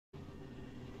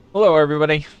Hello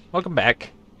everybody, welcome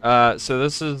back. So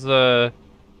this is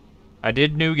I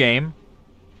did new game.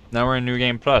 Now we're in new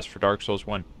game plus for Dark Souls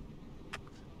 1.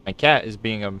 My cat is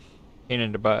being a pain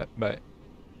in the butt, but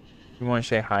you want to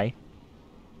say hi?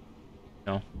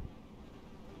 No.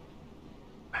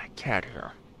 My cat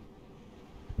here.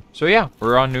 So yeah,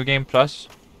 we're on new game plus.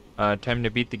 Time to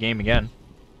beat the game again.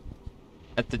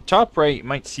 At the top right, you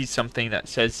might see something that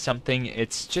says something.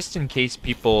 It's just in case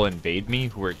people invade me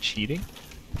who are cheating.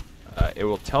 It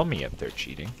will tell me if they're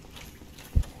cheating.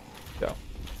 So.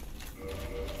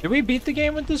 Did we beat the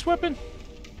game with this weapon?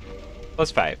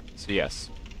 +5, so yes.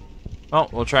 Well,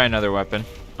 we'll try another weapon.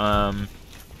 The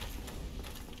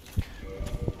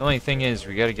only thing is,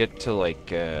 we gotta get to,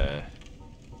 like, Oh,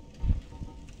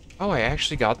 I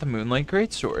actually got the Moonlight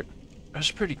Greatsword.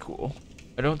 That's pretty cool.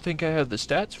 I don't think I have the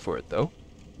stats for it, though.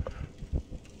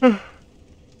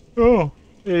 Oh,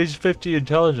 age 50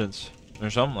 intelligence. Or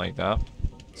something like that.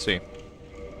 Let's see.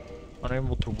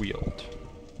 Unable to wield.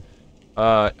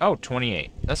 Oh, 28.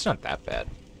 That's not that bad.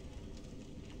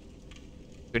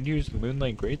 Could use the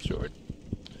Moonlight Greatsword.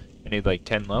 I need like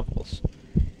 10 levels.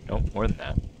 Nope, more than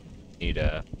that. Need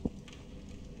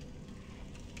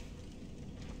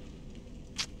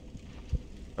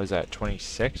what is that,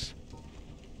 26?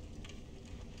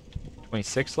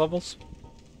 26 levels?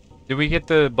 Did we get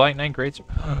the Black Knight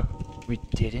Greatsword? We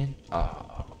didn't? Oh.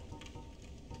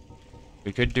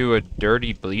 We could do a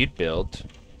dirty bleed build.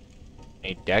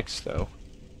 Need dex though.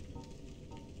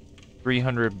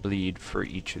 300 bleed for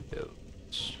each of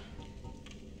those.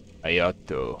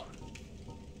 Ayato.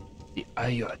 The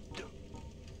Ayato.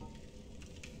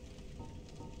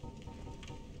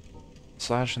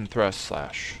 Slash and thrust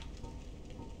slash.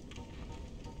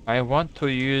 I want to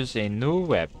use a new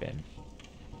weapon.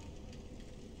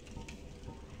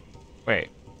 Wait.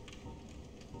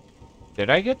 Did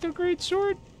I get the great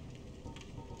sword?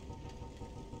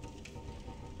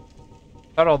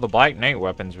 Thought all the Black Knight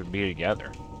weapons would be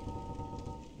together.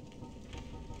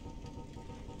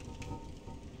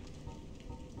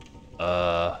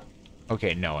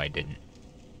 Okay, no, I didn't.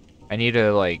 I need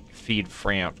to, like, feed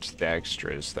Frampt the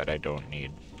extras that I don't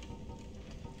need.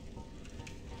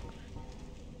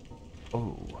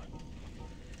 Oh.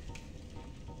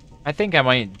 I think I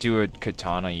might do a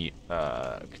katana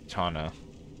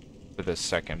for the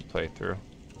second playthrough.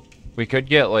 We could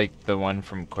get, like, the one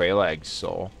from Quailag's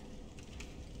Soul.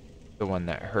 The one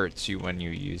that hurts you when you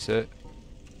use it.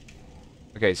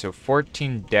 Okay, so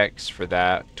 14 dex for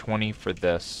that, 20 for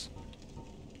this.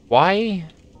 Why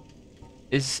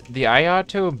is the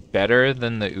Ayato better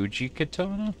than the Uji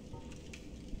katana?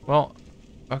 Well,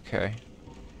 okay.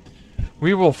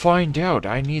 We will find out.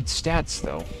 I need stats,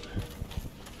 though.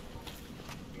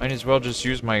 Might as well just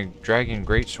use my Dragon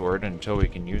Greatsword until we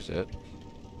can use it.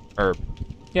 Or,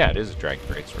 yeah, it is a Dragon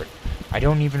Greatsword. I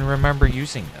don't even remember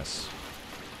using this.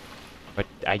 But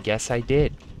I guess I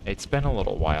did. It's been a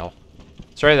little while.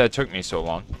 Sorry that it took me so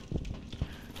long.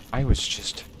 I was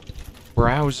just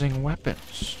browsing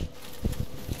weapons.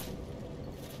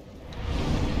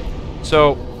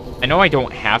 So, I know I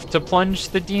don't have to plunge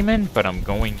the demon, but I'm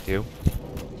going to.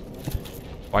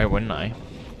 Why wouldn't I?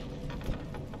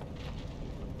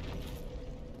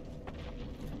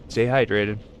 Stay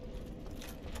hydrated.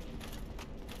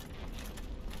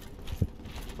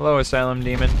 Hello, Asylum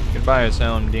Demon. Goodbye,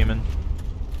 Asylum Demon.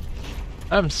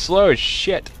 I'm slow as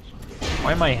shit.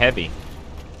 Why am I heavy?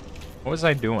 What was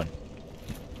I doing?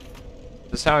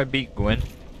 Is this how I beat Gwyn?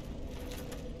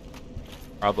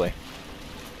 Probably.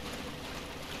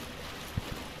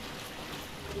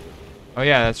 Oh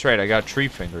yeah, that's right. I got tree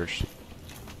fingers.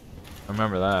 I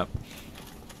remember that.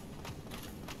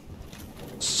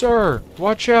 Sir,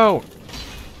 watch out!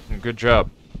 Good job.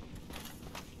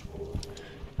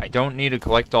 I don't need to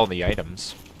collect all the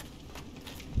items.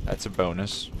 That's a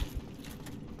bonus.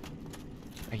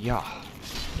 Yeah.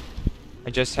 I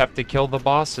just have to kill the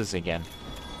bosses again.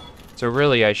 So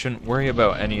really, I shouldn't worry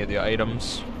about any of the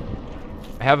items.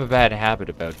 I have a bad habit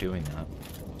about doing that.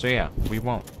 So yeah, we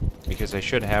won't. Because I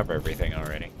should have everything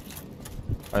already.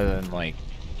 Other than, like,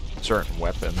 certain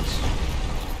weapons.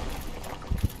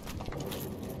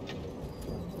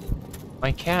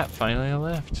 My cat finally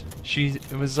left.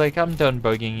 It was like, I'm done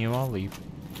bugging you, I'll leave.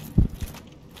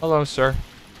 Hello, sir.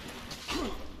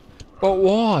 But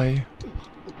why?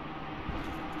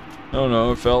 I don't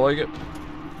know, it felt like it.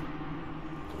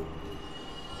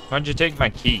 Why'd you take my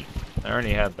key? I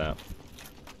already had that.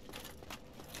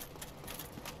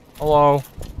 Hello.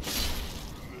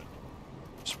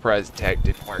 Surprise attack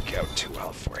didn't work out too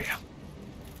well for you.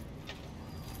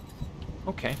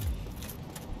 Okay.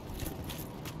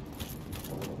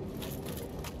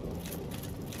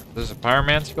 This is a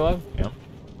pyromancy glove? Yep.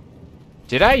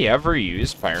 Did I ever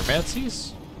use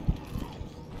pyromancies?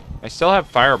 I still have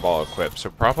fireball equipped, so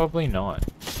probably not.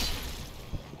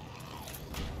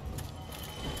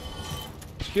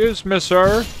 Excuse me,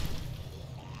 sir.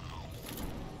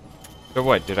 So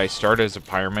what, did I start as a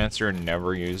pyromancer and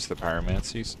never use the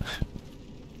pyromancies?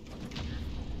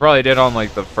 Probably did on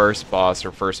like the first boss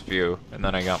or first few, and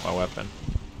then I got my weapon.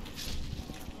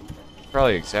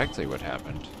 Probably exactly what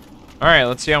happened. Alright,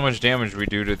 let's see how much damage we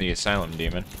do to the Asylum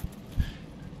Demon.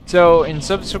 So, in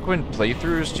subsequent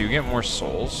playthroughs, do you get more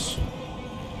souls?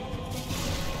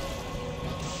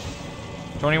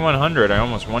 2100, I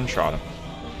almost one-shot him.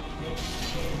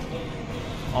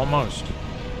 Almost.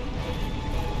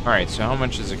 Alright, so how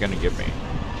much is it gonna give me?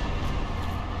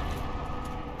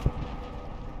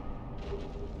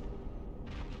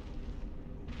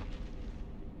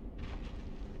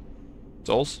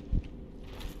 Souls?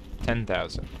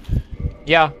 10,000.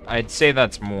 Yeah, I'd say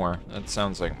that's more. That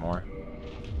sounds like more.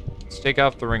 Let's take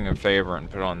off the Ring of Favor and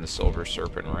put on the Silver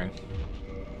Serpent Ring.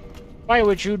 Why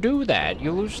would you do that?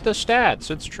 You lose the stats.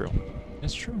 It's true.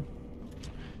 It's true.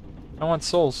 I want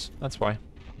souls. That's why.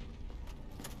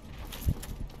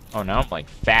 Oh, now I'm like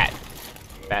fat.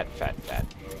 Fat, fat, fat.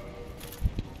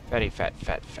 Fatty, fat,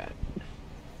 fat, fat.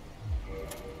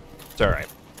 It's alright.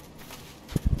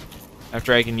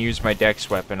 After I can use my dex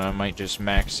weapon, I might just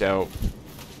max out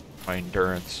my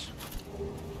endurance.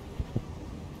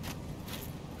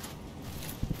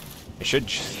 I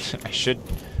should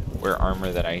wear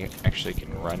armor that I actually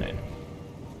can run in.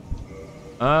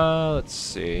 Let's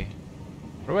see.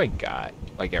 What do I got?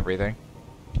 Like everything?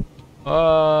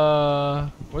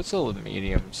 What's the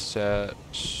medium set?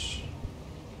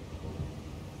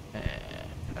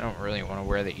 I don't really want to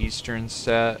wear the Eastern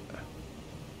set.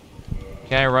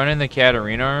 Can I run in the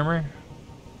Katarina armor?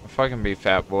 I'll fucking be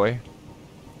fat boy.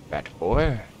 Fat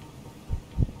boy.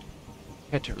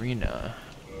 Katarina.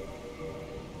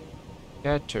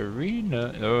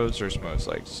 Katarina. Those are Smoke's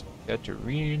legs.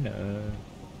 Katarina.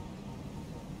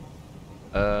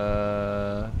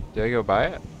 Did I go buy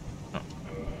it? No.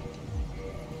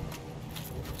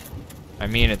 I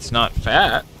mean, it's not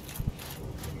fat.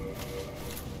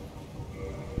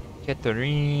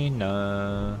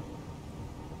 Katarina.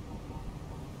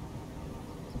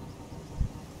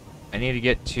 I need to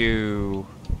get to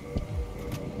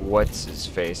what's his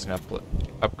face and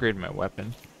upgrade my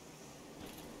weapon.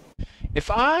 If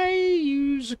I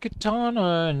use a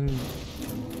katana and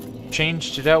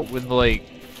changed it out with like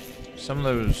some of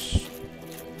those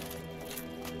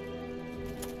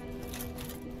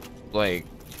like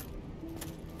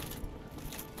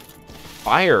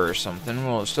fire or something,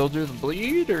 will it still do the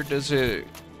bleed or does it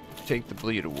take the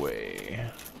bleed away?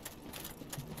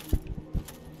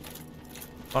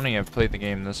 Funny, I've played the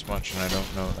game this much and I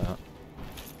don't know that.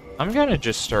 I'm gonna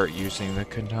just start using the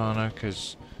katana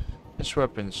because this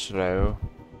weapon's slow.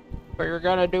 But you're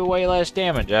gonna do way less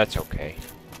damage. That's okay.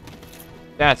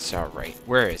 That's alright.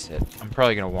 Where is it? I'm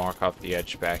probably gonna walk off the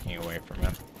edge backing away from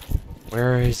him.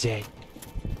 Where is it?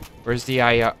 Where's the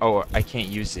eye? Oh, I can't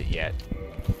use it yet.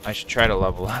 I should try to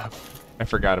level up. I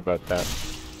forgot about that.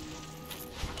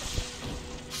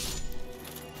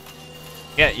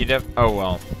 Yeah, you oh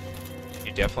well.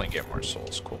 You definitely get more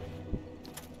souls. Cool.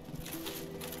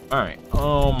 Alright,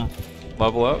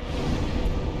 level up.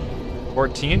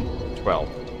 14? 12.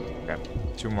 Okay,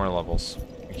 2 more levels.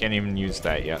 I can't even use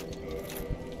that yet.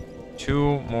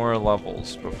 2 more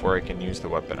levels before I can use the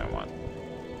weapon I want.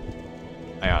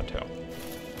 I ought to.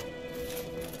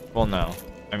 Well, no.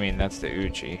 I mean, that's the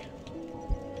Uchi.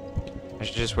 I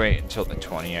should just wait until the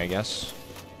 20, I guess.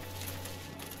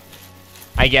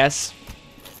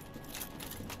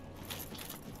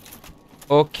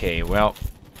 Okay, well.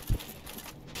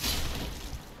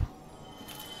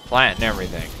 Flatten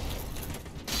everything.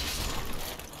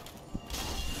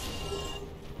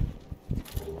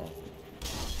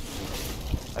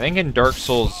 I think in Dark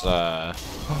Souls,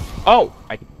 oh!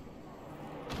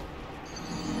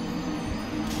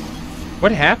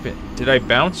 What happened? Did I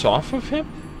bounce off of him?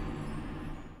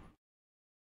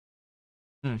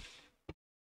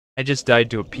 I just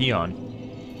died to a peon.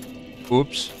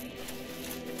 Oops.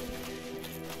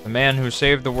 The man who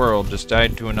saved the world just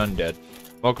died to an undead.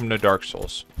 Welcome to Dark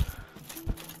Souls.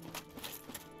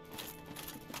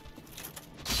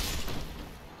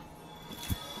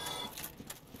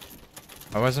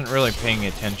 I wasn't really paying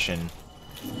attention.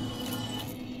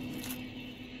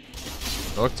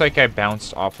 It looked like I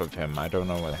bounced off of him. I don't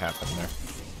know what happened there.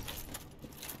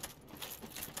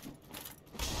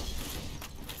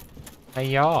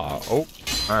 Hiya. Oh,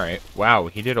 alright. Wow,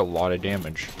 he did a lot of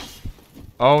damage.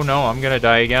 Oh no, I'm gonna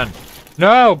die again.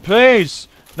 No, please!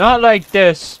 Not like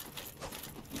this.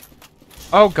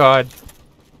 Oh god.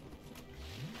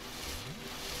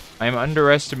 I'm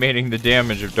underestimating the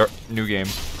damage of New Game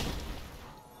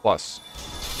Plus.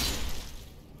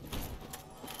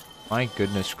 My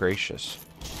goodness gracious.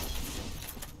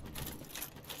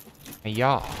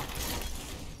 Yeah.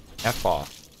 F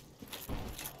off.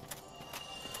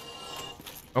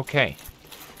 Okay.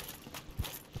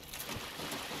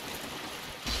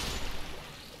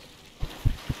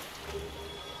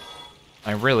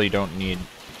 I really don't need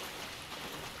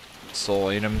soul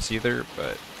items either,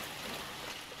 but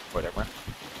whatever.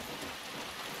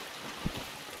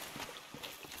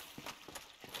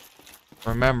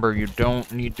 Remember, you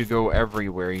don't need to go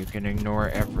everywhere. You can ignore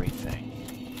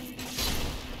everything.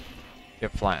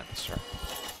 Get flattened, sir.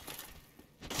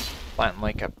 Flattened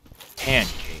like a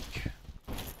pancake.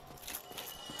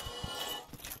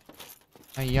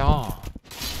 Hiya.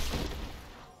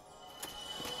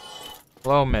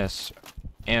 Hello, miss.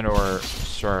 And or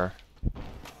sir.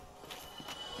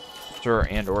 Sir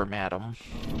and or madam.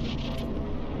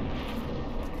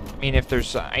 I mean, if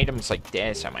there's items like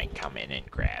this, I might come in and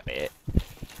grab it.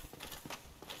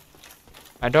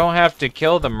 I don't have to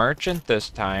kill the merchant this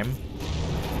time.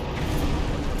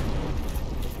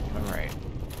 Alright.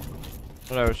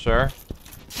 Hello, sir.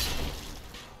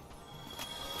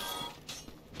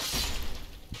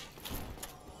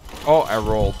 Oh, I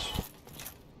rolled.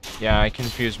 Yeah, I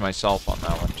confused myself on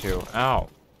that one, too. Ow.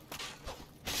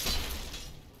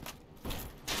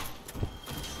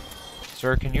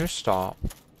 Sir, can you stop?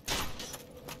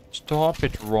 Stop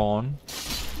it, Ron.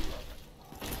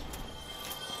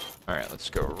 Alright, let's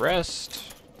go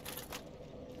rest.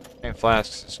 And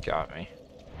flasks has got me.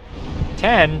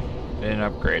 10? Didn't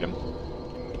upgrade him.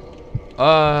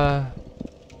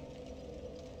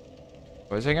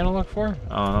 What was I gonna look for?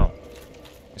 I don't know.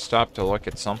 I stopped to look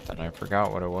at something. I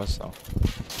forgot what it was, though.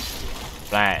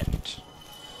 Bland.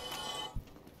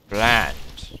 Bland.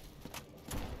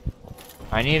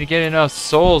 I need to get enough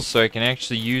souls so I can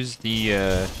actually use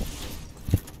the,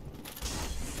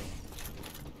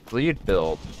 bleed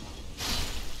build.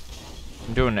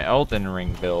 I'm doing an Elden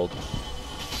Ring build.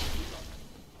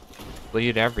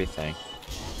 Bleed everything.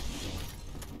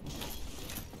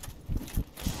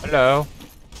 Hello.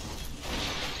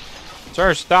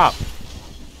 Sir, stop.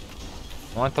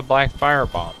 I want the black fire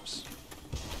bombs.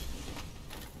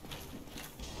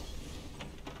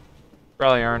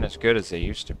 Probably aren't as good as they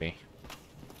used to be.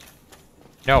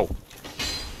 No.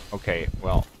 Okay,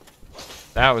 well,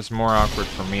 that was more awkward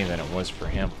for me than it was for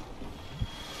him.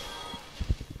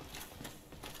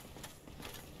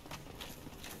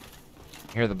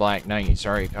 Hear the Black Knight, he's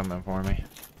already coming for me.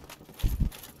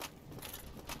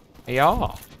 Hey,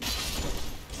 y'all.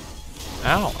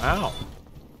 Ow, ow.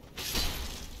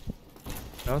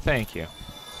 No, thank you.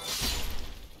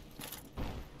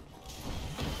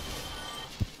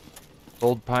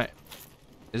 Gold pine.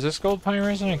 Is this gold pine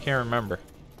resin? I can't remember.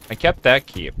 I kept that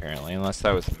key apparently, unless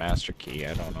that was the master key.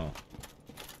 I don't know.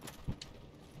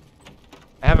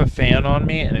 I have a fan on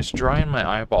me and it's drying my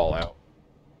eyeball out.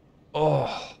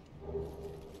 Oh.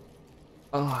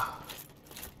 Oh.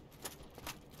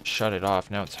 Shut it off.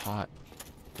 Now it's hot.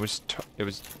 It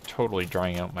was totally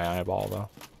drying out my eyeball though.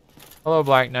 Hello,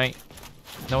 Black Knight.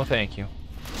 No, thank you.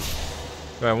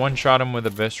 Do I one-shot him with a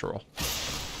visceral?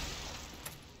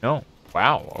 No.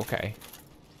 Wow. Okay.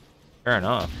 Fair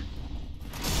enough.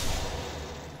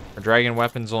 Are dragon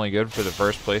weapons only good for the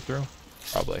first playthrough?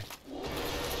 Probably.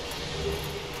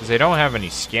 Because they don't have any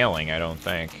scaling, I don't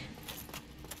think.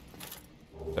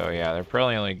 So yeah, they're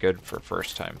probably only good for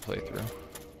first time playthrough.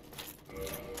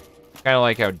 Kind of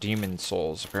like how Demon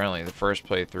Souls, apparently the first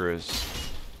playthrough is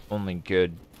only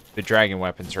good. The dragon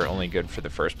weapons are only good for the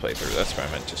first playthrough. That's what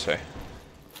I meant to say.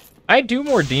 I'd do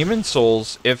more Demon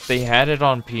Souls if they had it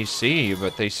on PC,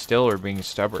 but they still are being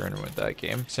stubborn with that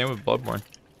game. Same with Bloodborne.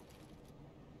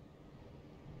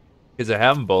 Because I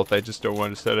have them both, I just don't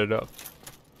want to set it up.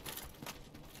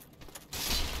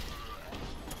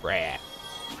 Rat.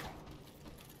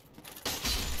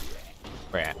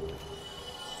 Rat.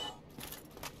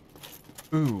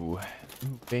 Ooh.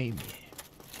 Ooh, baby.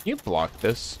 Can you block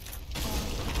this?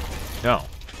 No.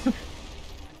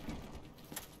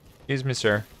 Excuse me,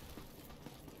 sir.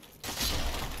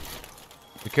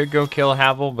 We could go kill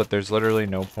Havel, but there's literally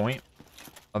no point.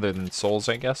 Other than souls,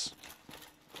 I guess.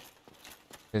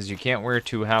 Because you can't wear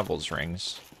 2 Havel's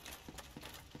rings.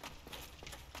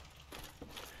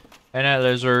 And that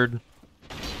lizard.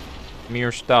 Give me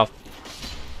your stuff.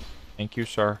 Thank you,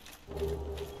 sir.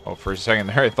 Oh, for a second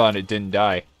there I thought it didn't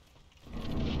die.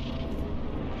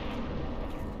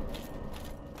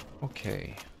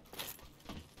 Okay.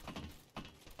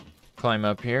 climb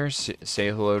up here, say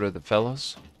hello to the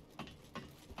fellas.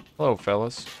 Hello,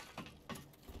 fellas.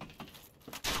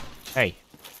 Hey,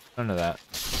 none of that.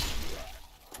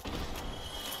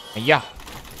 Yeah.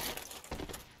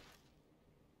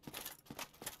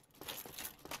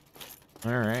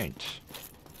 Alright.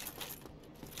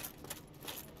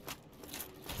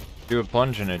 Do a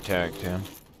plunging attack to him.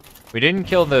 We didn't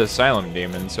kill the Asylum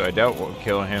Demon, so I doubt we'll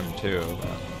kill him too. But...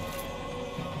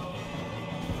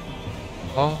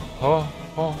 Oh.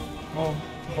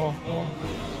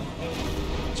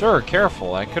 Sir,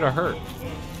 careful, that could have hurt.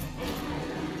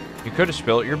 You could have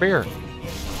spilt your beer.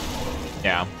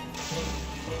 Yeah.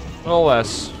 A little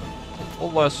less. A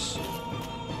little less.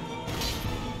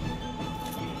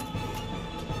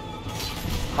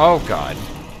 Oh, God.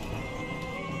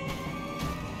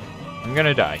 I'm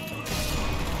gonna die.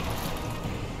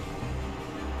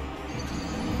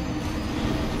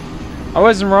 I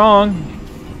wasn't wrong.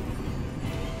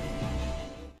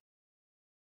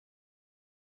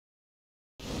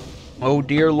 Oh,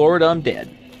 dear Lord, I'm dead.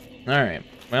 Alright.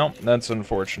 Well, that's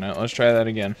unfortunate. Let's try that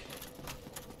again.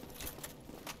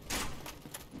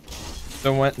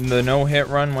 So when the no-hit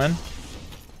run when?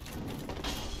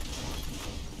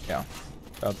 Yeah,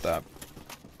 about that.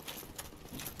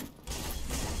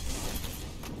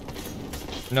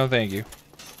 No, thank you.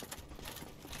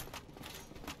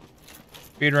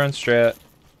 Speedrun strat.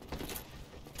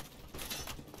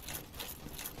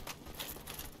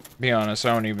 Be honest,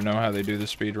 I don't even know how they do the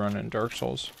speedrun in Dark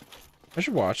Souls. I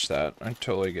should watch that. I'd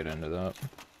totally get into that.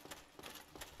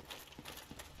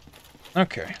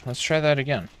 Okay, let's try that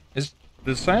again. Is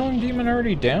the Silent Demon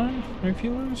already down if you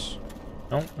lose?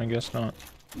 No, I guess not.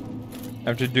 I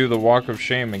have to do the Walk of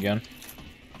Shame again.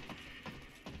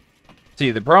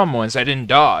 See, the problem was I didn't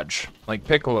dodge, like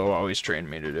Piccolo always trained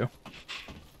me to do.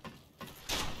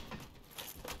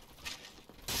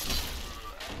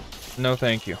 No,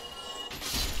 thank you.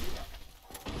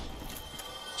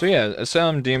 So yeah,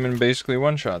 Asylum Demon basically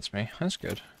one-shots me. That's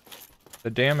good. The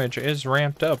damage is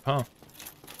ramped up, huh?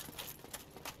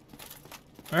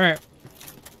 Alright.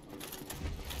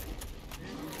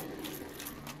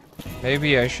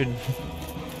 Maybe I should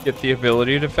get the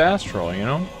ability to fast roll, you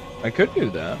know? I could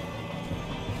do that.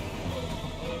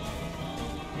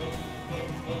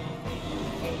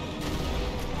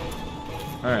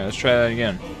 Alright, let's try that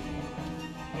again.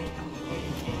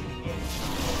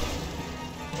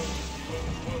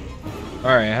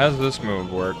 Alright, how's this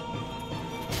move work?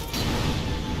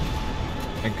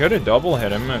 I could have double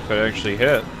hit him if it actually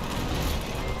hit.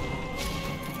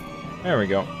 There we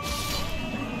go.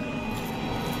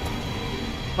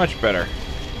 Much better.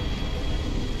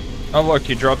 Oh look,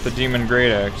 you dropped the Demon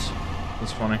Great Axe.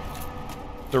 That's funny.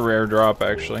 It's a rare drop,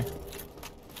 actually.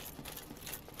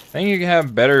 I think you can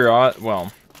have better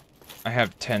well, I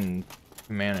have 10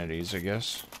 humanities, I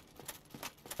guess.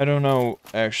 I don't know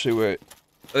actually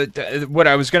what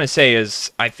I was gonna say is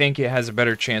I think it has a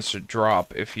better chance to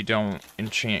drop if you don't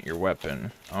enchant your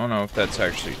weapon. I don't know if that's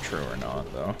actually true or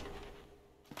not, though.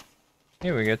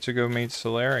 Hey, we get to go meet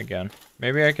Solaire again.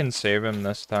 Maybe I can save him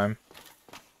this time.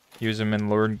 Use him in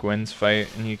Lord Gwyn's fight,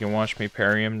 and he can watch me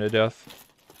parry him to death.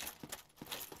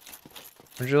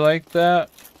 Would you like that?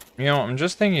 You know, I'm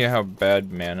just thinking how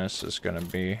bad Manus is gonna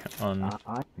be on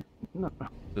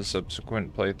the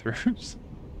subsequent playthroughs.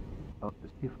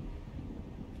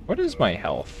 What is my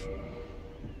health?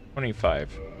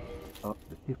 25.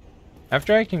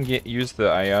 After I can use the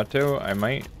Ayato, I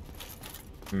might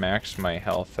max my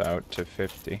health out to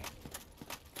 50. And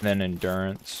then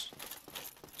endurance.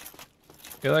 I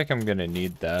feel like I'm gonna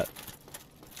need that.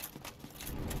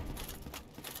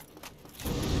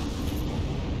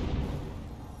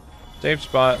 Safe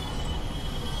spot.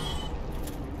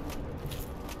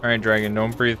 Alright, Dragon,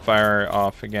 don't breathe fire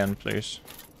off again, please.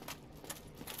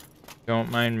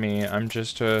 Don't mind me, I'm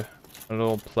just a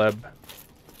little pleb.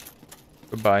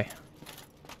 Goodbye.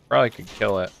 Probably could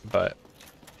kill it, but...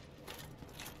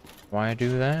 why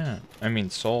do that? I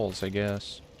mean, souls, I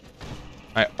guess.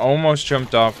 I almost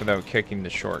jumped off without kicking the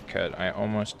shortcut. I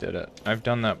almost did it. I've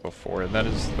done that before. That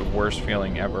is the worst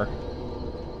feeling ever.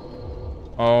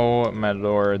 Oh, my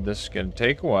lord, this is gonna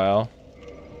take a while.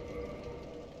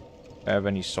 Do I have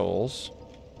any souls?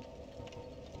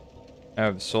 I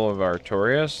have the Soul of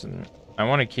Artorias, and I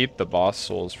want to keep the boss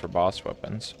souls for boss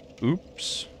weapons.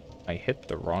 Oops. I hit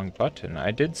the wrong button.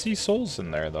 I did see souls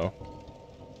in there, though.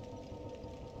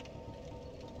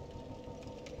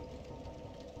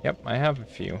 Yep, I have a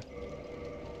few.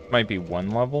 Might be one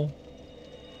level.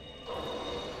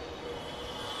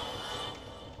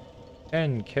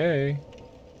 10K.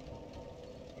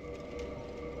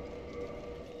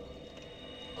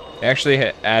 They actually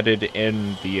added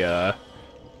in the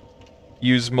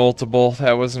use multiple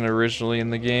that wasn't originally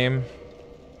in the game.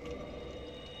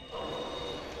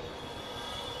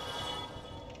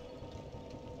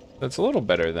 That's a little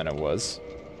better than it was.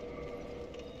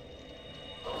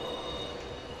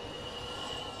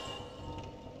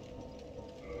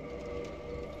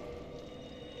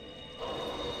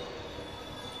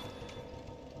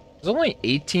 There's only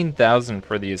 18,000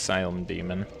 for the Asylum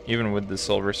Demon, even with the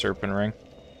Silver Serpent Ring.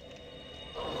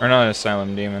 Or not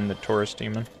Asylum Demon, the Taurus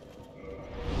Demon.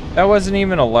 That wasn't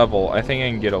even a level. I think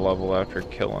I can get a level after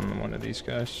killing one of these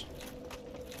guys.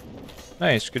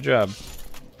 Nice, good job.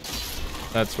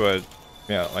 That's what,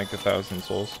 yeah, like 1,000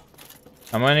 souls.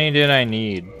 How many did I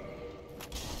need?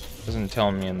 Doesn't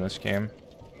tell me in this game.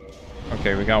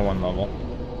 Okay, we got one level.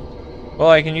 Well,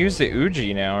 I can use the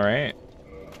Uji now, right?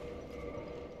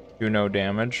 Do no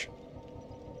damage.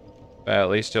 But at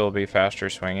least it'll be faster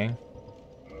swinging.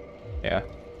 Yeah.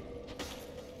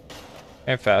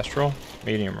 And fast roll.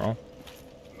 Medium roll.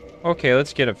 Okay,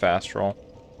 let's get a fast roll.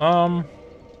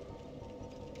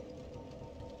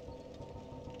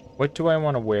 What do I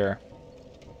want to wear?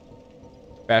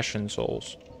 Fashion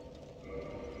souls.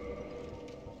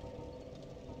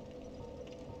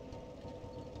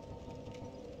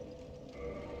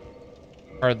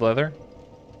 Hard leather.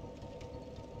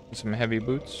 Some heavy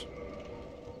boots.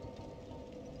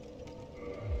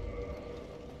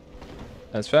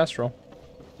 That's fast roll.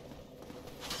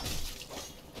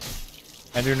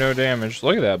 I do no damage.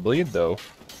 Look at that bleed, though.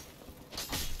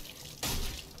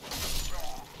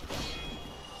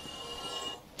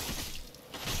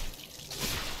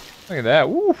 Look at that.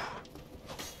 Woo!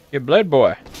 Get bled,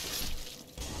 boy.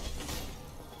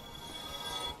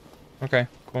 Okay,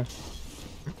 cool.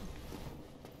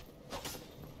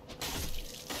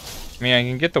 I mean, I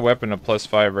can get the weapon to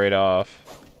 +5 right off.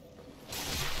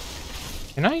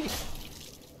 Can I?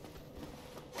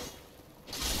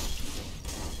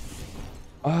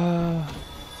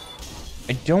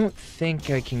 I don't think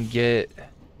I can get...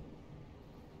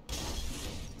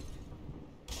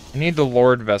 I need the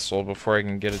Lord Vessel before I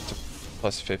can get it to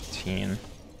 +15.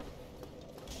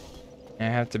 I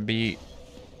have to beat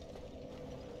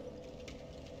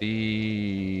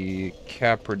the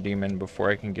Capra Demon before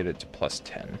I can get it to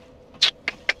 +10.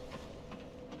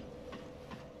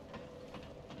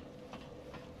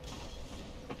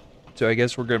 So I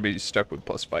guess we're gonna be stuck with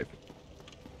 +5.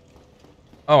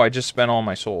 Oh, I just spent all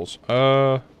my souls.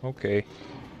 Okay.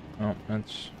 Oh,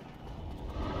 that's...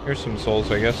 Here's some souls,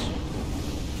 I guess.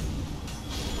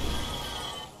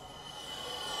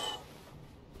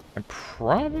 I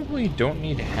probably don't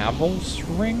need Havel's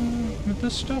ring with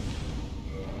this stuff.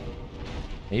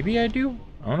 Maybe I do?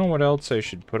 I don't know what else I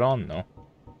should put on, though.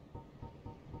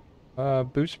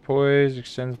 Boost poise,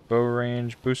 extends bow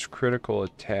range, boosts critical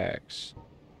attacks.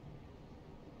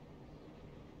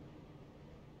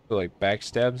 So, like,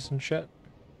 backstabs and shit?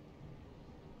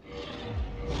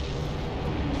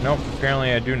 Nope,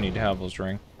 apparently I do need Havel's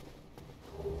ring.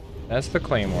 That's the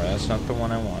Claymore, that's not the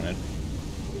one I wanted.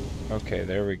 Okay,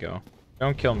 there we go.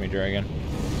 Don't kill me, dragon.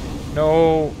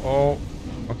 No! Oh!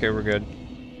 Okay, we're good.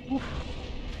 Oof.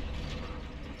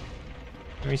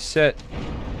 Let me sit.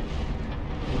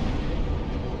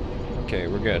 Okay,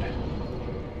 we're good.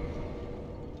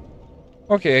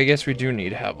 Okay, I guess we do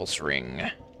need Havel's ring.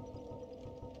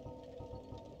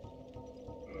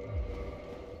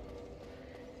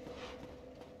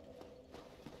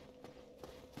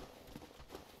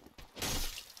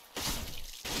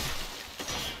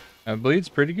 That bleed's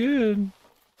pretty good.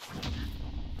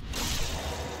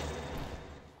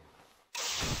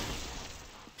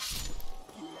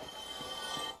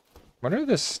 What are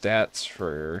the stats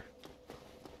for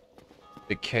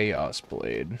the Chaos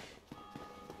Blade?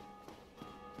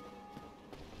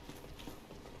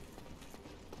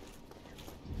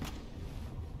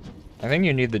 I think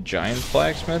you need the Giant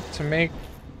Blacksmith to make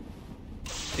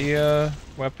the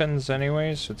weapons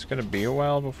anyways, so it's gonna be a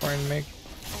while before I make...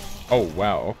 Oh,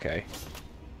 wow, okay.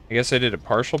 I guess I did a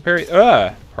partial parry.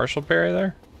 Partial parry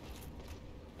there?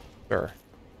 Sure.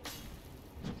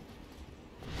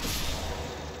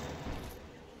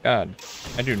 God,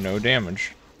 I do no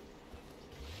damage.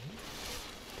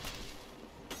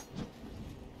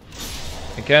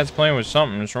 The cat's playing with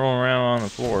something. It's rolling around on the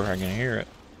floor. I can hear it.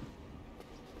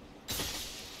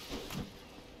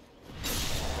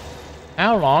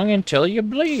 How long until you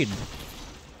bleed?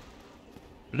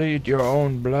 Bleed your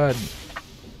own blood.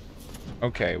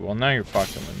 Okay, well now you're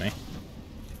fucking with me.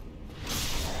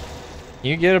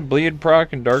 You get a bleed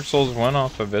proc in Dark Souls 1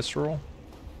 off of Visceral?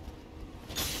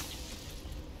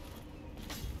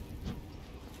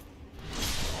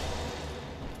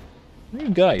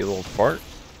 same guy, you little fart.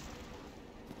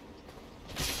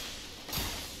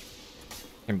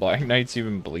 Can Black Knights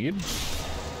even bleed?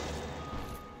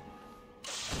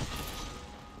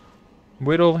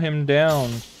 Whittle him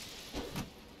down.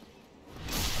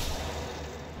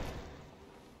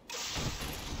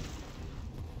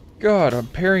 God, I'm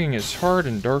parrying is hard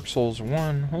in Dark Souls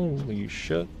 1. Holy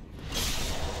shit.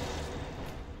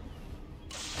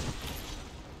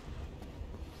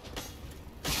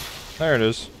 There it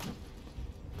is.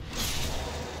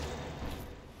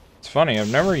 It's funny,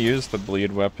 I've never used the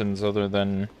bleed weapons other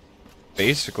than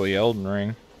basically Elden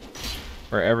Ring,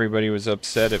 where everybody was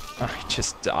upset if I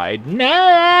just died.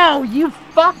 No, you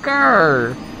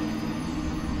fucker!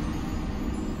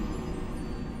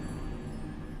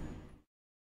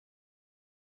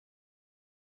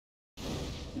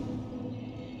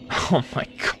 Oh my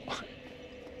god.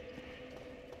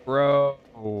 Bro.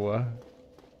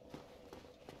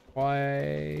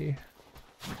 Why?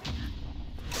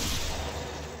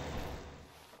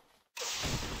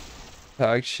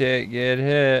 Talk shit, get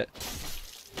hit.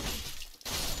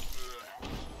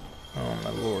 Oh my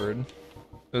lord.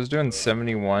 I was doing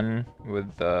 71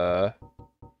 with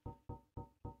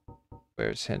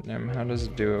where's hitting him? How does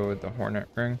it do it with the Hornet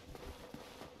Ring?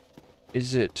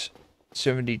 Is it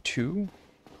 72?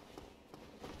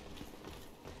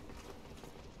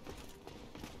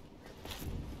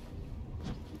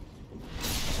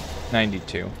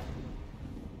 $92.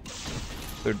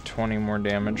 So 20 more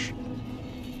damage.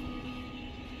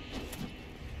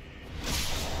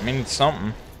 I mean, it's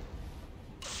something.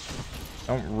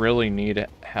 Don't really need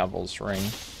Havel's Ring.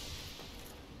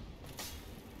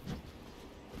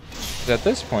 At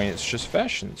this point, it's just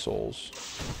Fashion Souls.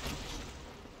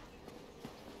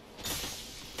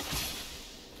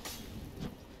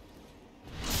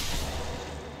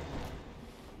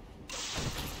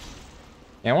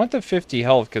 Yeah, I want the 50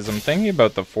 health because I'm thinking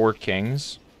about the 4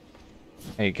 kings.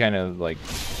 And you kind of like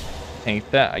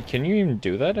think that. Can you even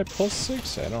do that at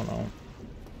 +6? I don't know.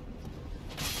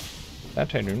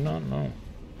 That I do not know.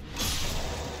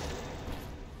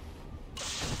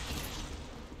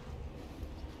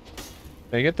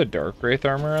 Did I get the Dark Wraith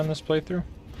armor on this playthrough?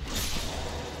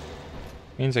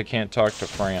 Means I can't talk to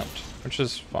Frampt, which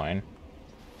is fine.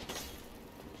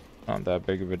 Not that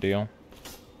big of a deal.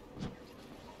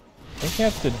 I think you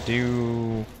have to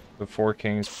do the 4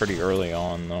 kings pretty early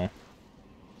on, though.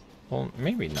 Well,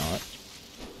 maybe not.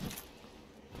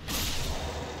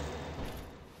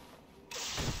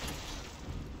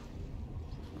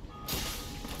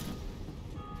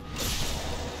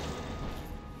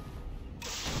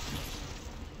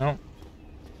 No.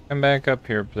 Come back up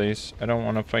here, please. I don't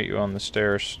want to fight you on the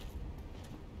stairs.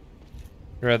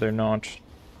 I'd rather not.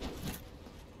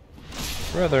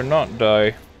 I'd rather not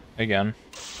die. Again.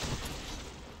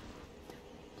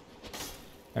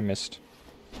 I missed.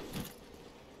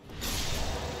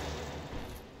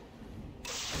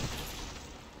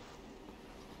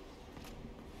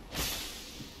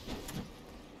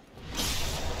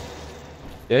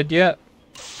 Dead yet?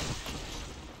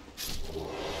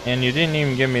 And you didn't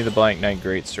even give me the Black Knight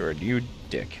Greatsword, you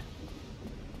dick.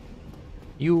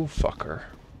 You fucker.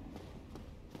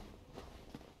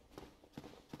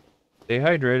 Stay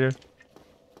hydrated.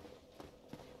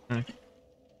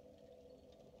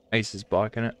 Ice is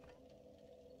blocking it.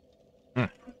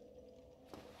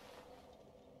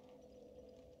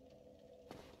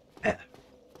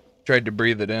 Tried to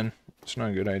breathe it in. It's not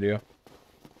a good idea.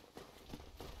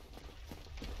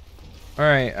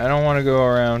 Alright, I don't want to go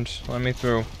around. Let me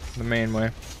through the main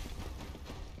way.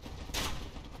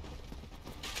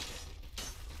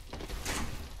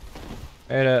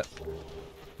 Hey,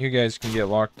 you guys can get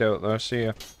locked out though. See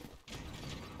ya.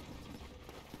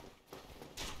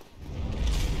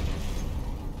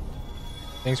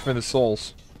 Thanks for the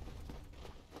souls.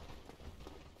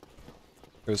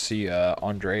 Go see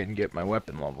Andre and get my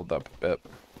weapon leveled up a bit.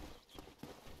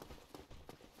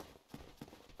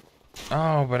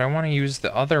 Oh, but I want to use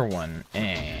the other one.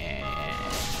 I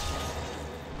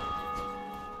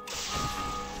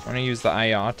want to use the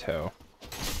Ayato.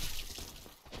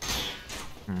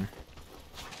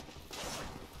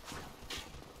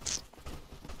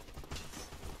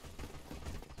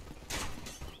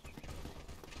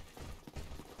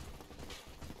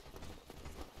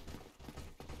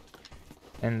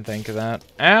 Didn't think of that.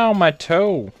 Ow, my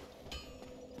toe!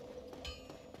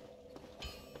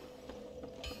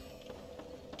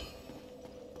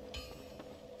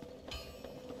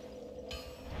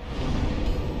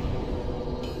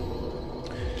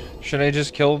 Should I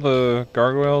just kill the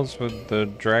gargoyles with the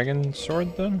dragon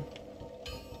sword then?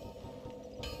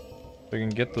 So I can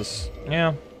get this.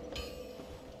 Yeah.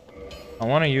 I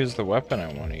want to use the weapon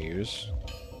I want to use.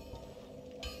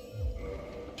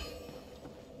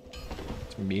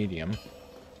 It's medium.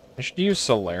 I should use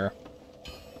Solaire.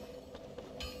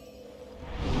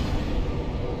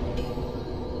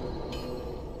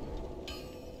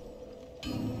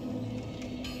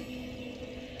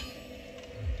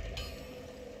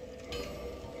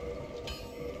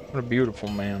 What a beautiful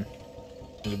man.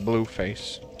 His blue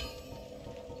face.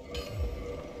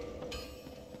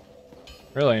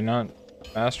 Really not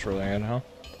fast related, huh?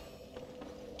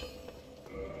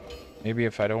 Maybe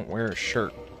if I don't wear a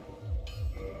shirt.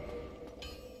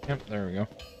 Yep, there we go.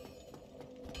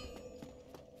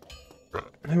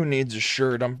 Who needs a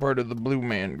shirt? I'm part of the blue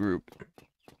man group.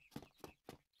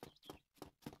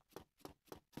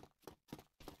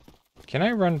 Can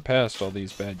I run past all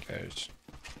these bad guys?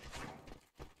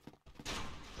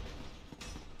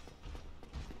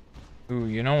 Ooh,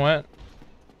 you know what?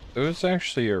 Those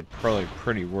actually are probably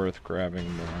pretty worth grabbing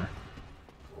more.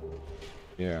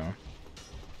 Yeah.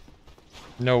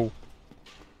 No.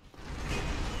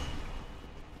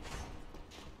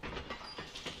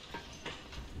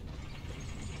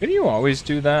 Did you always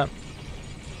do that?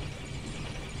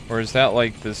 Or is that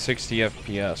like the 60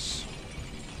 FPS?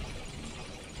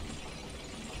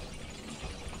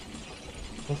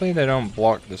 Hopefully they don't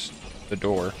block the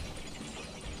door.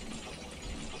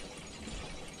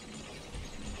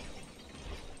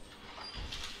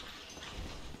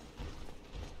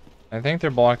 I think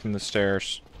they're blocking the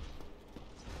stairs.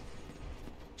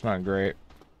 It's not great.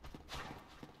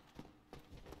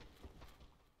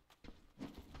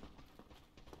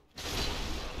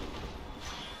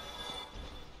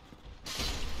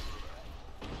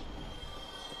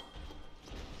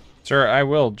 Sir, I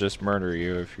will just murder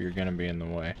you if you're gonna be in the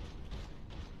way.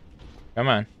 Come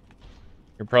on.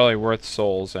 You're probably worth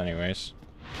souls anyways.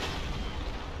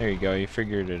 There you go, you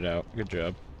figured it out. Good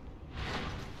job.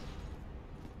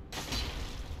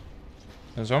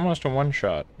 It was almost a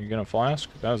one-shot. You gonna flask?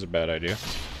 That was a bad idea.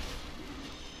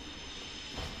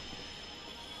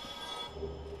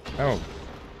 Oh,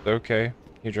 okay.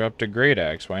 You dropped a great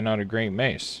axe. Why not a great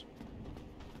mace?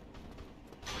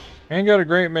 Ain't got a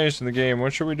great mace in the game.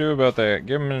 What should we do about that?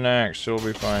 Give him an axe. It'll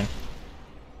be fine.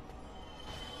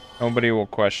 Nobody will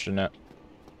question it.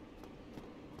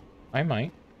 I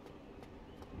might.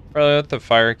 Probably let the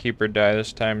Firekeeper die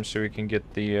this time so we can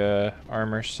get the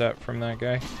armor set from that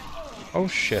guy. Oh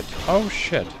shit. Oh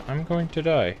shit. I'm going to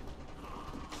die.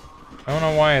 I don't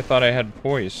know why I thought I had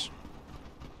poise.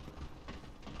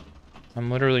 I'm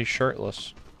literally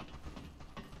shirtless.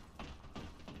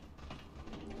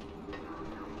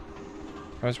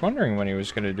 I was wondering when he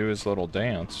was going to do his little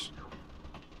dance.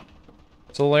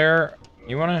 Solaire,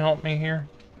 you want to help me here?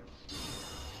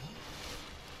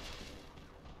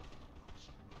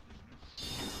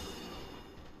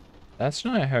 That's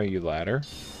not how you ladder.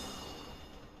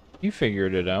 You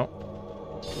figured it out.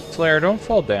 Solaire, don't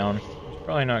fall down. It's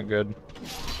probably not good.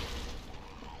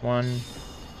 1,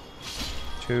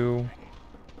 2.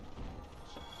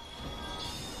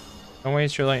 Don't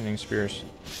waste your lightning spears.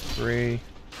 3,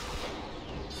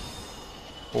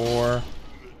 4,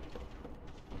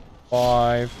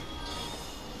 5,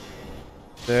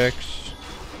 6,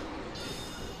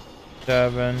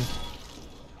 7.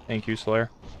 Thank you, Solaire.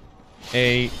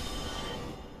 8,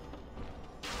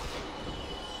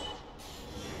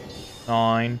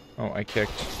 9. Oh, I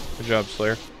kicked. Good job,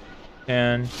 Solaire.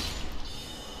 10. Is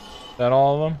that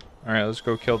all of them? Alright, let's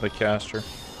go kill the caster.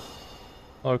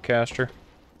 Hello, caster.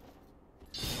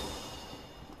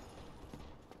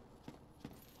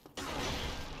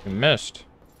 You missed.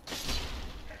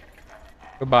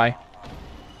 Goodbye.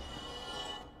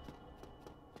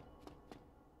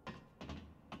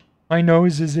 My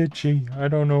nose is itchy. I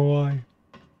don't know why.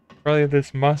 Probably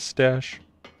this mustache.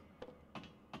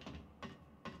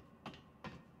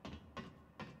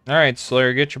 Alright,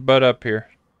 Slayer, get your butt up here.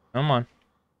 Come on.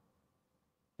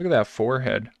 Look at that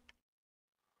forehead.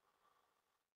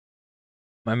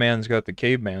 My man's got the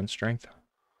caveman strength.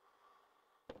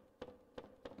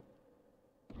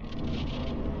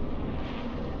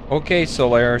 Okay,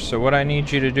 Solaire, so what I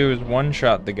need you to do is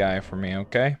one-shot the guy for me,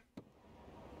 okay?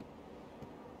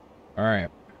 Alright.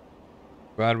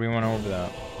 Glad we went over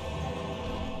that.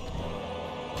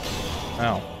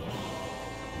 Ow.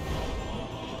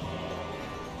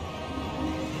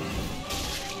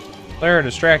 Slayer,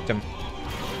 distract him.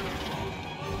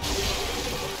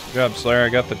 Good job, Slayer, I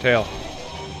got the tail.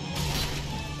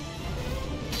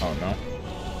 Oh no.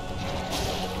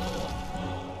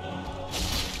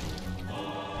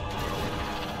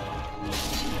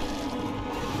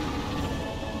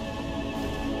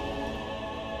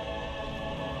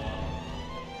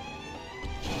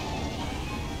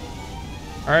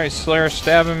 Alright, Slayer,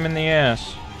 stab him in the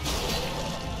ass.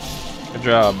 Good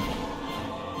job.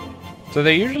 So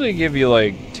they usually give you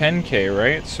like 10k,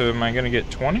 right? So am I gonna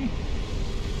get 20?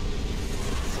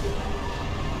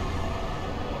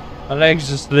 My legs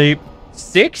asleep.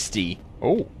 60?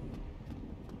 Oh.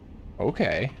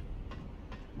 Okay.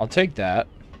 I'll take that.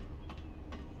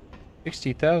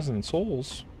 60,000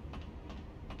 souls.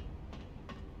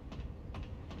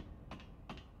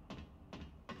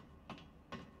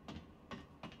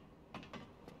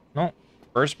 No.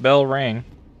 First bell rang.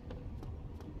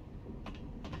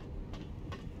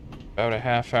 About a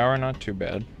half hour, not too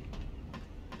bad.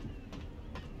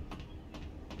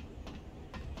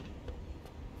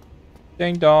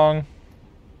 Ding dong.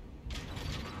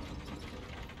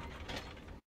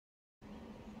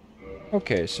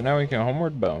 Okay, so now we can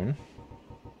homeward bone.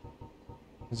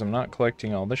 Because I'm not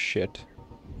collecting all the shit.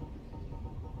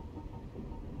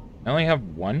 I only have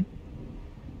one?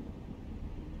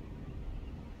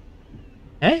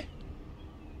 Eh?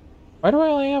 Why do I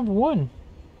only have one?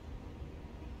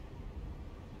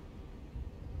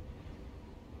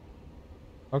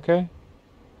 Okay.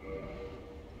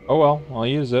 Oh well, I'll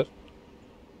use it.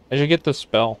 I should get the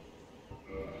spell.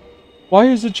 Why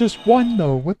is it just one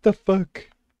though? What the fuck?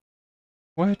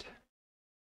 What?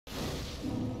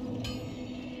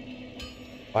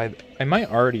 I might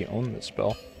already own the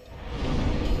spell.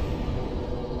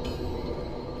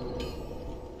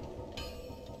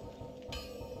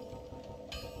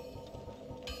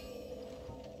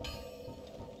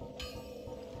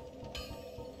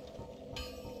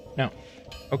 No.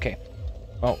 Okay.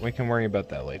 Well, we can worry about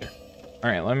that later.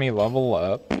 Alright, let me level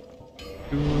up.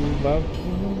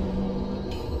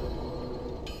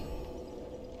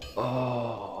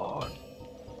 Oh.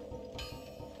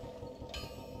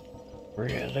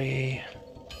 Really?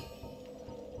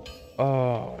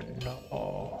 Oh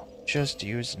no. Just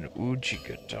use an Uji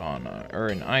katana or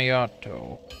an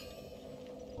Ayato.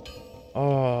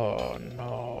 Oh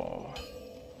no.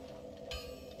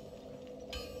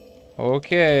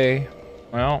 Okay.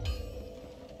 Well,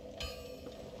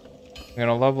 I'm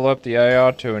gonna level up the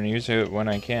Ayato and use it when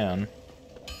I can.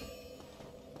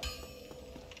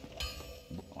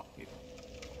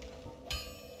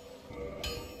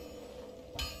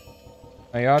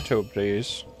 Ayato,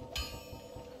 please.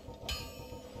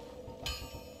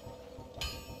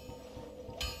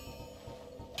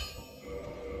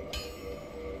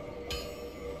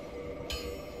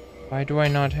 Why do I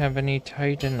not have any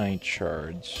Titanite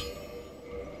shards?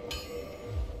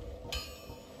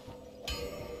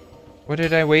 What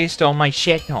did I waste all my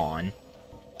shit on?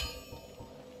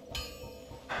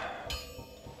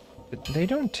 But they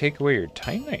don't take away your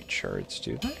Titanite shards,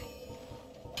 do they?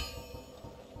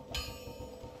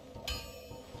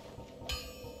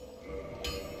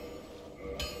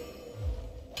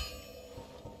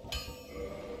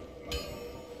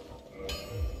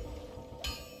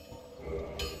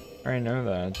 I know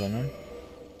that, don't I?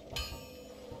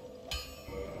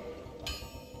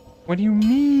 What do you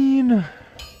mean?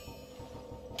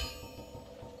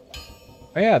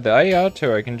 Oh yeah, the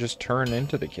Ayato I can just turn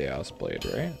into the Chaos Blade,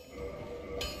 right?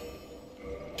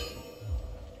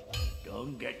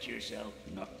 Don't get yourself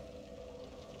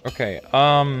Okay,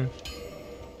 yeah,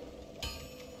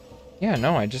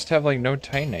 no, I just have like no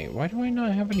Titanite. Why do I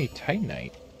not have any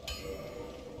Titanite?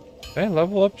 Did I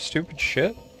level up stupid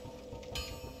shit?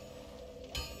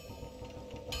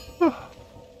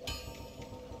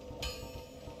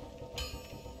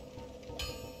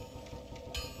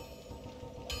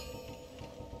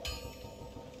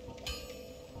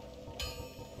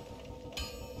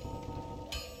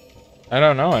 I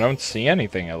don't know, I don't see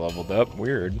anything I leveled up.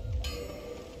 Weird.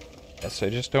 Guess I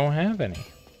just don't have any.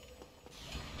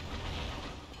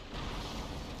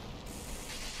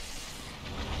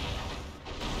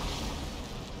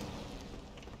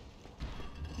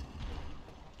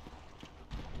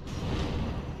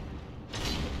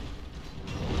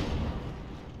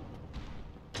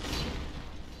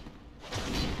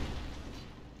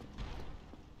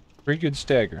 Pretty good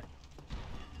stagger.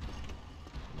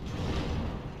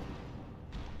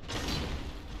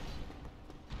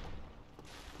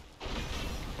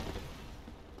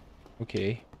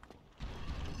 Okay.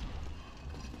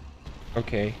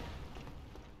 Okay.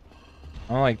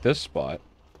 I don't like this spot.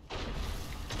 I'm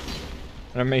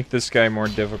gonna make this guy more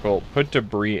difficult. Put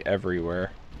debris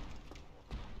everywhere.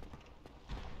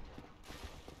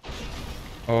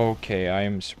 Okay, I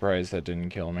am surprised that didn't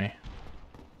kill me.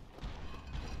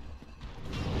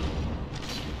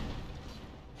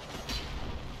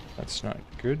 That's not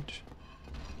good.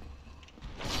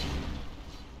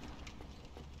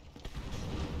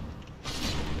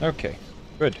 Okay,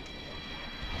 good.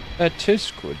 That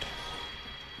is good.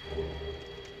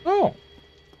 Oh,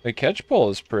 the catch pole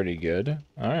is pretty good.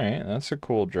 Alright, that's a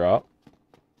cool drop.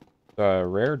 A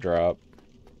rare drop.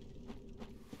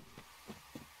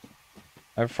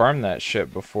 I've farmed that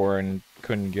shit before and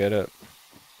couldn't get it.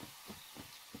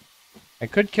 I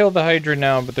could kill the Hydra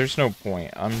now, but there's no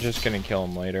point. I'm just gonna kill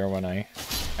him later when I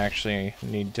actually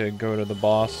need to go to the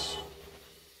boss.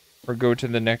 Or go to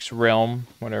the next realm,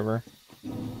 whatever.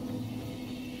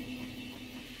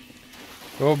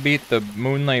 Go beat the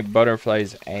Moonlight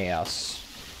Butterfly's ass.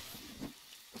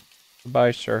 Goodbye,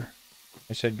 sir.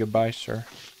 I said goodbye, sir.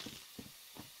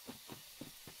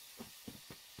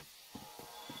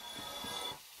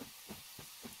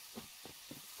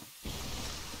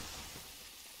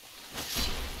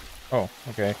 Oh,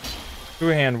 okay.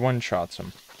 Two-hand one-shots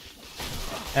him.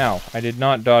 Ow, I did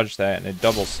not dodge that and it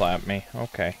double slapped me.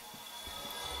 Okay.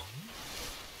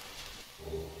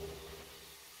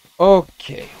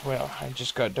 Okay, well, I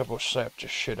just got double slapped the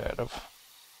shit out of.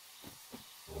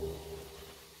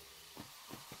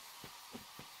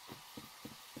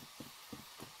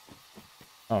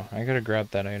 Oh, I gotta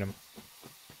grab that item.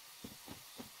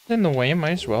 In the way,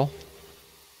 might as well.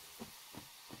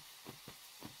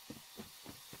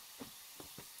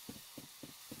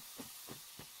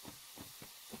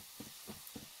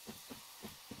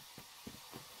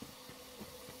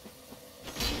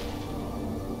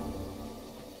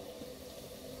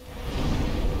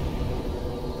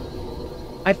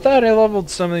 I thought I leveled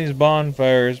some of these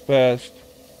bonfires best.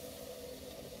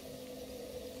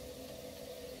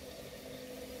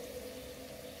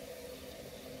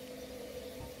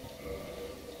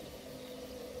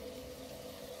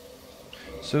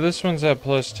 So this one's at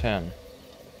plus 10.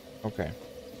 Okay.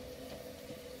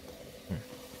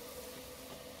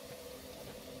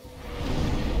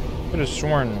 Could have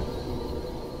sworn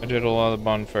I did a lot of the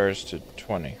bonfires to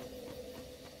 20.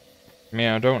 I mean,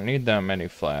 I don't need that many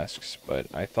flasks, but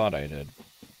I thought I did.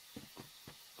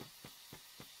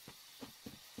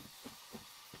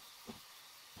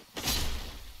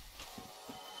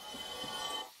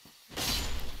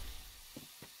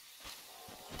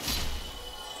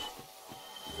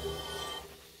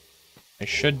 I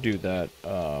should do that,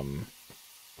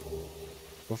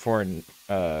 before,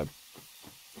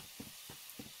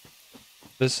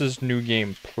 this is New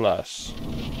Game Plus.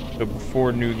 So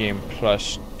before New Game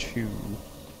Plus 2.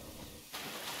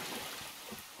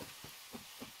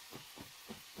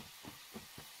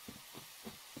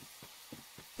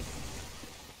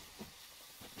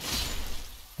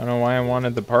 I don't know why I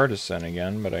wanted the partisan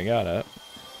again, but I got it.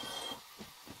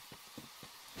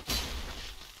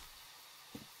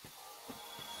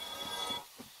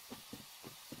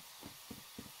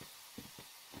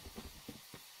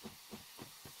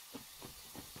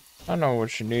 I know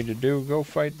what you need to do. Go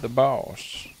fight the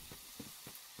boss.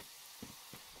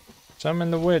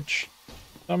 Summon the witch.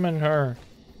 Summon her.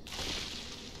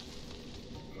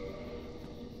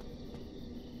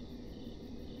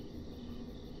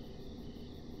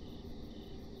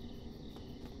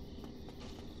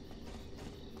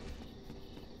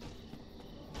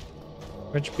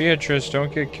 Witch Beatrice,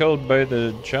 don't get killed by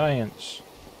the giants.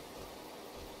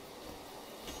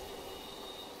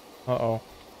 Uh-oh.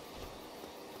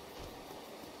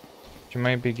 You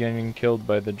might be getting killed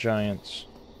by the giants.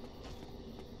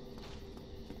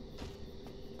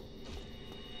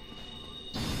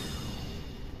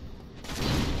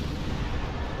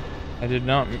 I did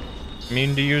not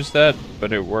mean to use that,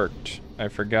 but it worked. I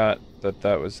forgot that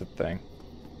that was the thing.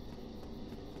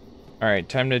 Alright,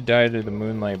 time to die to the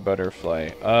Moonlight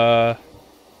Butterfly.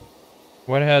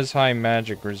 What has high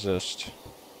magic resist?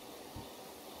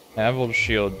 Avil's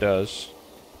Shield does.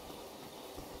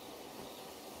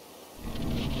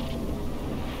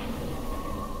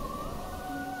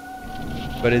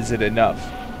 But is it enough?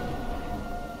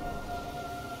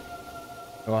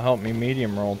 It'll help me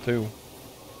medium roll too.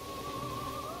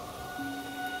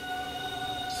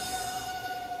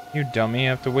 You dummy, I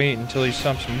have to wait until he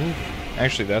stops moving.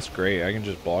 Actually, that's great. I can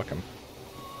just block him.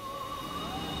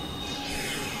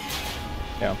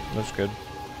 Yeah, that's good.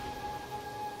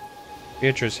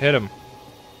 Beatrice, hit him.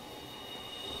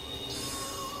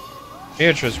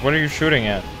 Beatrice, what are you shooting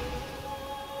at?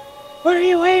 What are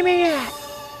you aiming at?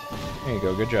 There you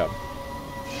go, good job.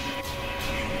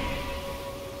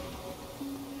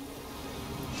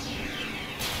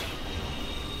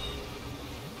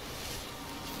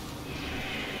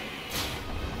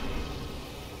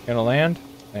 Gonna land?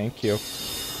 Thank you.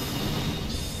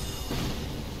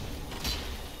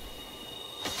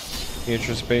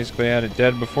 Beatrice basically had it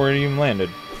dead before it even landed.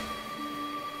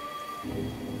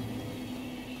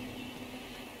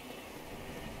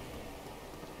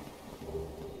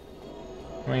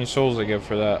 many souls I get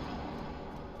for that?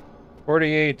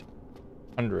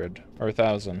 4,800 or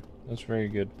 1,000. That's very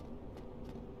good.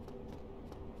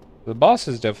 The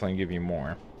bosses definitely give you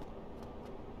more.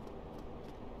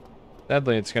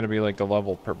 Sadly, it's going to be like the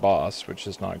level per boss, which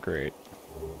is not great.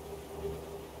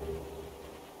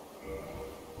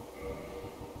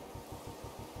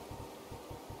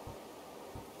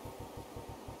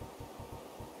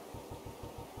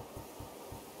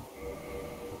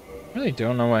 I really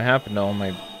don't know what happened to all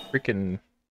my freaking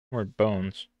word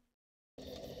bones.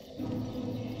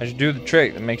 I should do the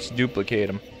trick that makes you duplicate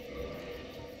them.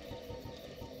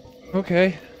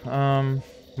 Okay,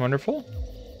 wonderful.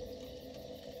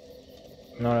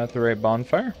 Not at the right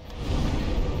bonfire.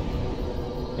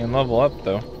 And level up,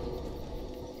 though.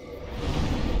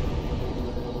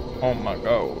 Oh my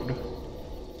god.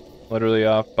 Literally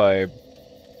off by...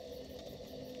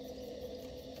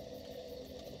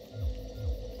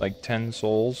 like 10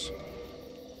 souls.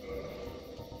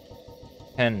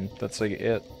 10, that's like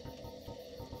it.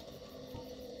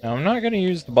 Now I'm not gonna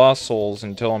use the boss souls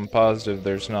until I'm positive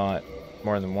there's not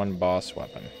more than one boss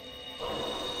weapon.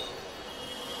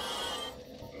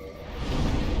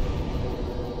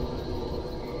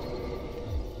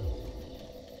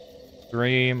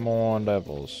 Three more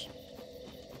levels.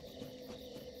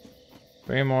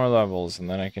 3 more levels, and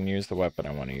then I can use the weapon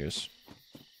I want to use.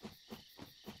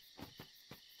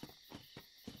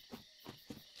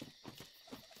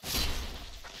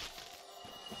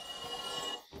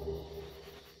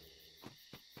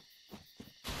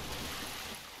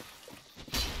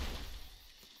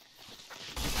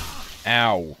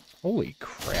 Ow. Holy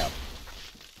crap.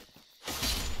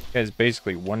 You guys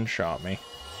basically one-shot me.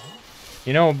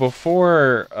 You know,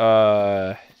 before,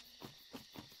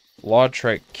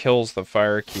 Lautrec kills the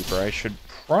Firekeeper, I should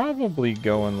probably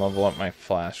go and level up my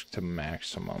flask to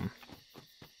maximum.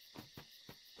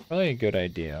 Probably a good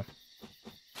idea.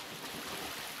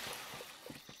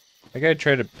 I gotta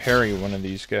try to parry one of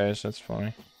these guys, that's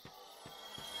funny.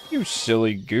 You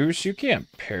silly goose, you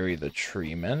can't parry the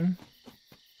treeman.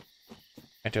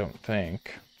 I don't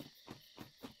think.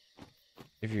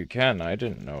 If you can, I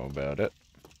didn't know about it.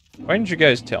 Why didn't you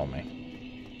guys tell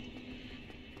me?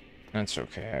 That's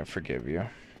okay, I forgive you.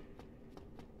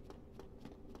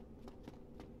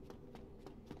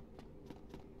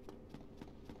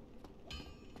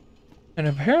 And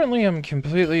apparently I'm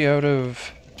completely out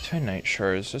of Titanite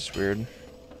shards. That's weird.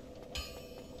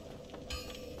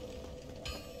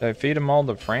 Did I feed them all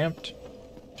to Framped?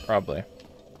 Probably.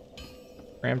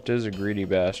 Framped is a greedy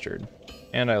bastard.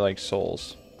 And I like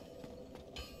souls.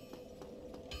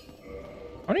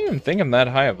 I don't even think I'm that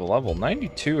high of a level.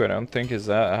 92 I don't think is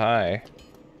that high. I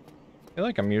feel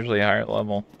like I'm usually higher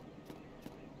level.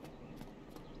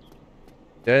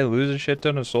 Did I lose a shit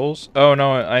ton of souls? Oh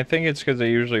no, I think it's because I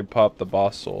usually pop the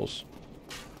boss souls.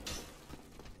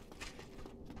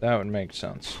 That would make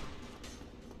sense.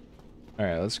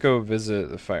 Alright, let's go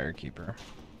visit the Firekeeper.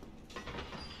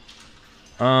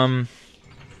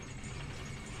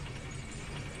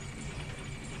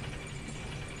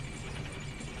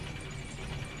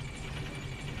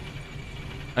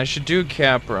 I should do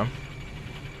Capra.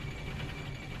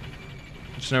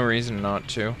 There's no reason not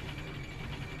to.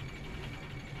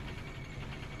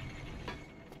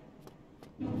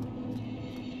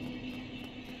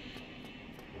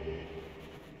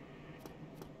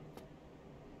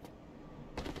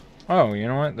 Oh, you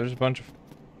know what? There's a bunch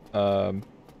of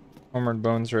armored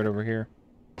bones right over here.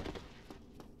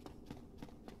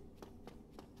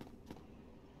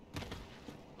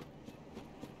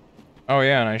 Oh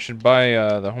yeah, and I should buy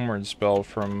the homeward spell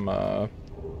from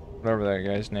whatever that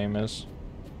guy's name is.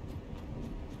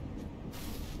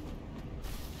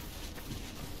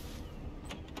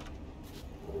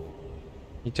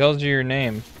 He tells you your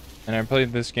name, and I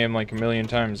played this game like a million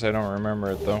times. I don't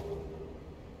remember it though.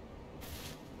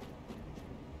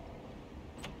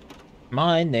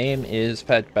 My name is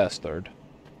Fat Bastard.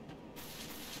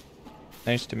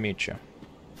 Nice to meet you.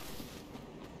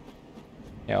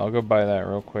 Yeah, I'll go buy that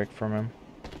real quick from him.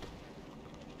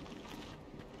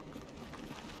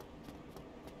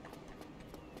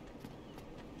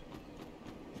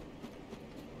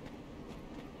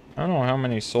 I don't know how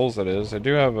many souls it is. I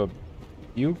do have a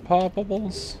few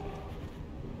poppables.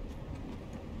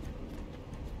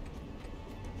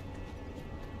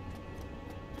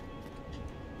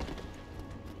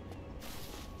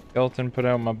 Skeleton put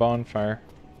out my bonfire.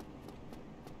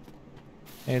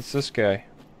 Hey, it's this guy.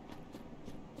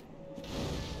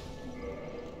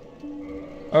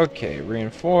 Okay,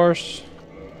 reinforce.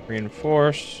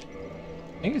 Reinforce.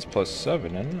 I think it's +7,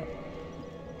 isn't it?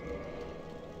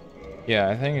 Yeah,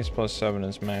 I think it's +7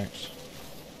 is max.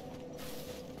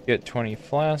 Get 20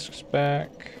 flasks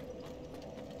back.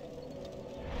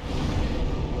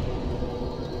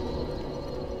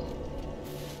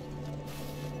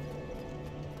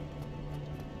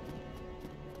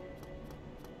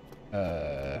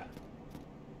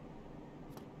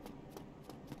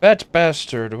 Fat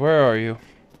bastard, where are you?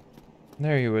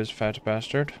 There you is, fat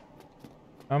bastard.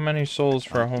 How many souls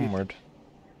for Homeward?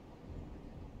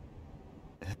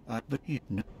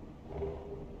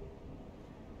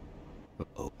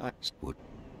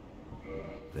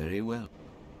 Very well.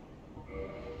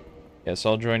 Yes,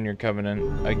 I'll join your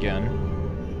covenant again.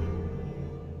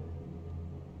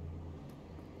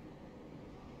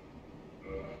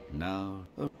 Now.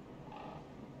 I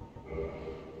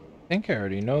think I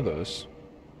already know those.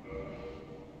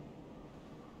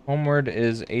 Homeward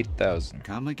is 8,000.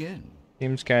 Come again.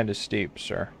 Seems kind of steep,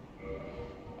 sir.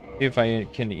 See if I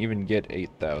can even get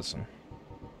 8,000.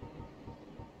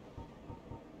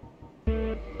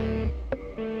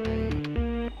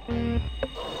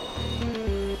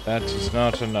 That is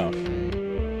not enough.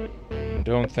 I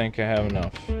don't think I have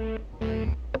enough.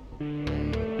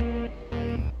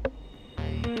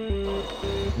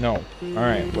 No.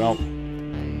 Alright, well.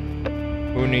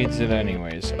 Who needs it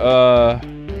anyways?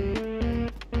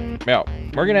 Yeah,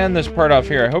 we're gonna end this part off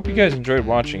here. I hope you guys enjoyed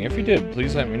watching. If you did,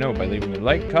 please let me know by leaving a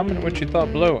like, comment what you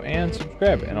thought below, and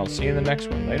subscribe. And I'll see you in the next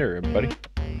one. Later, everybody.